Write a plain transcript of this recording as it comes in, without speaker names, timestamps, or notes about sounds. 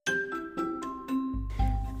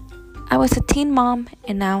I was a teen mom,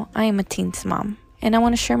 and now I am a teen's mom. And I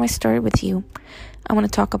want to share my story with you. I want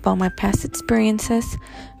to talk about my past experiences,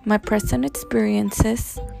 my present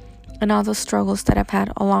experiences, and all those struggles that I've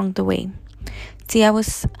had along the way. See, I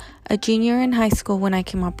was a junior in high school when I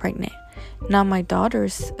came out pregnant. Now my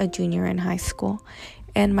daughter's a junior in high school,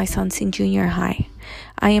 and my son's in junior high.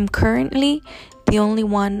 I am currently the only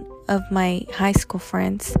one of my high school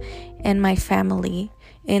friends and my family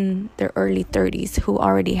in their early 30s who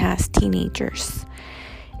already has teenagers.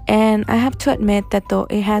 And I have to admit that though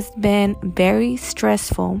it has been very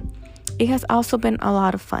stressful, it has also been a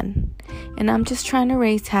lot of fun. And I'm just trying to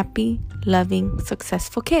raise happy, loving,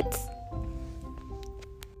 successful kids.